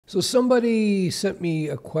So somebody sent me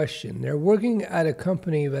a question. They're working at a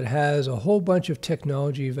company that has a whole bunch of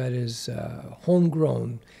technology that is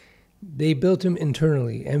homegrown. They built them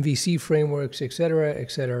internally, MVC frameworks, etc.,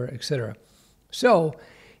 etc., etc. So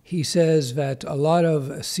he says that a lot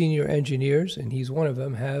of senior engineers, and he's one of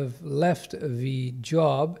them, have left the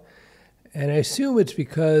job. And I assume it's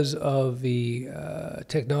because of the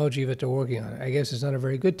technology that they're working on. I guess it's not a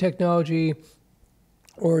very good technology,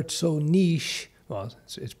 or it's so niche, well,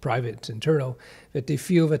 it's private, it's internal, that they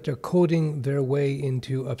feel that they're coding their way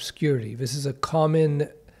into obscurity. This is a common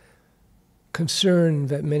concern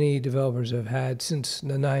that many developers have had since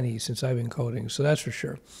the 90s, since I've been coding, so that's for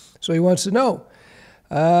sure. So he wants to know,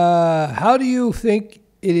 how do you think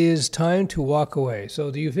it is time to walk away?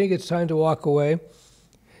 So do you think it's time to walk away?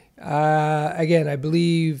 Again, I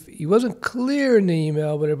believe he wasn't clear in the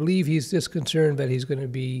email, but I believe he's just concerned that he's going to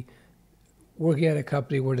be working at a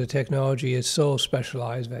company where the technology is so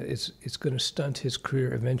specialized that it's going to stunt his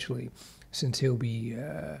career eventually, since he'll be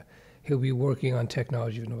working on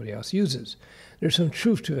technology that nobody else uses. There's some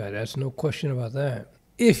truth to that. There's no question about that.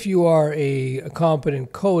 If you are a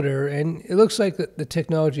competent coder, and it looks like the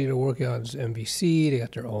technology they're working on is MVC, they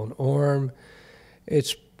got their own ORM.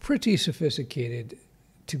 It's pretty sophisticated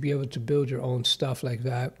to be able to build your own stuff like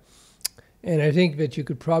that. And I think that you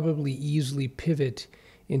could probably easily pivot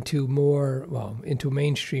into more, well, into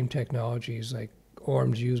mainstream technologies like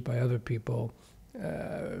ORMs used by other people,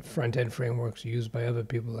 front-end frameworks used by other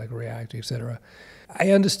people like React, etc.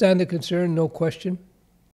 I understand the concern, no question.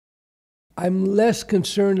 I'm less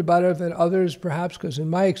concerned about it than others, perhaps, because in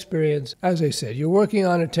my experience, as I said, you're working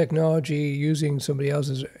on a technology using somebody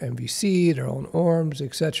else's MVC, their own ORMs,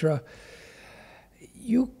 etc.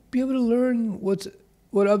 You'll be able to learn what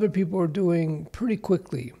other people are doing pretty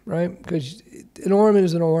quickly, right? Because an ORM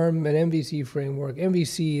is an ORM, an MVC framework.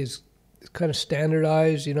 MVC is kind of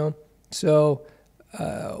standardized, you know? So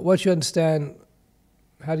once you understand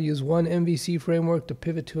how to use one MVC framework to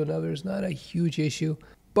pivot to another is not a huge issue.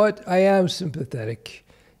 But I am sympathetic.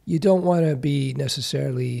 You don't want to be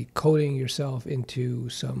necessarily coding yourself into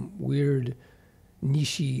some weird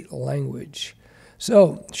niche language.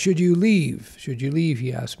 So, should you leave? Should you leave,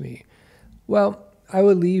 he asked me. Well, I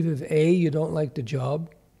would leave if A, you don't like the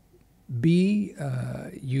job, B,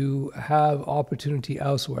 you have opportunity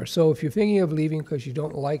elsewhere. So if you're thinking of leaving because you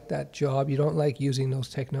don't like that job, you don't like using those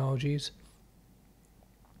technologies,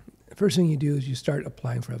 the first thing you do is you start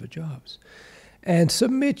applying for other jobs. And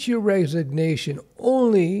submit your resignation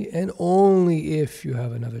only and only if you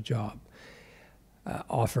have another job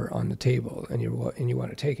offer on the table and you want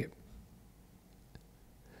to take it.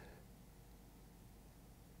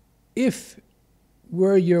 If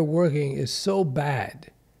where you're working is so bad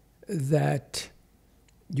that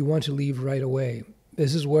you want to leave right away,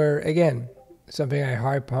 this is where, again, something I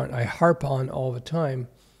harp on all the time,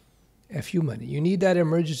 FU money. You need that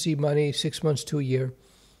emergency money, 6 months to a year,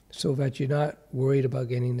 so that you're not worried about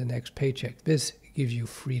getting the next paycheck. This gives you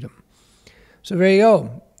freedom. So there you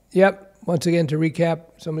go. Yep, once again, to recap,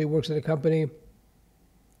 somebody works at a company.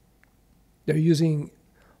 They're using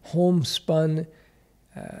homespun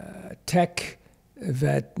tech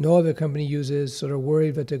that no other company uses, so they're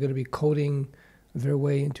worried that they're going to be coding their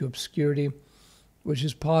way into obscurity, which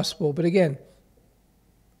is possible. But again,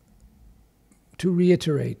 to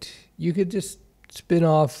reiterate, you could just spin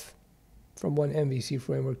off from one MVC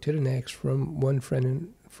framework to the next, from one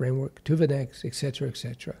framework to the next, etc.,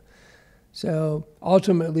 etc. So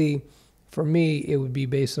ultimately, for me, it would be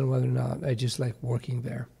based on whether or not I just like working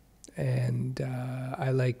there. And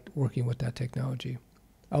I like working with that technology.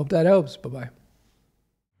 I hope that helps. Bye-bye.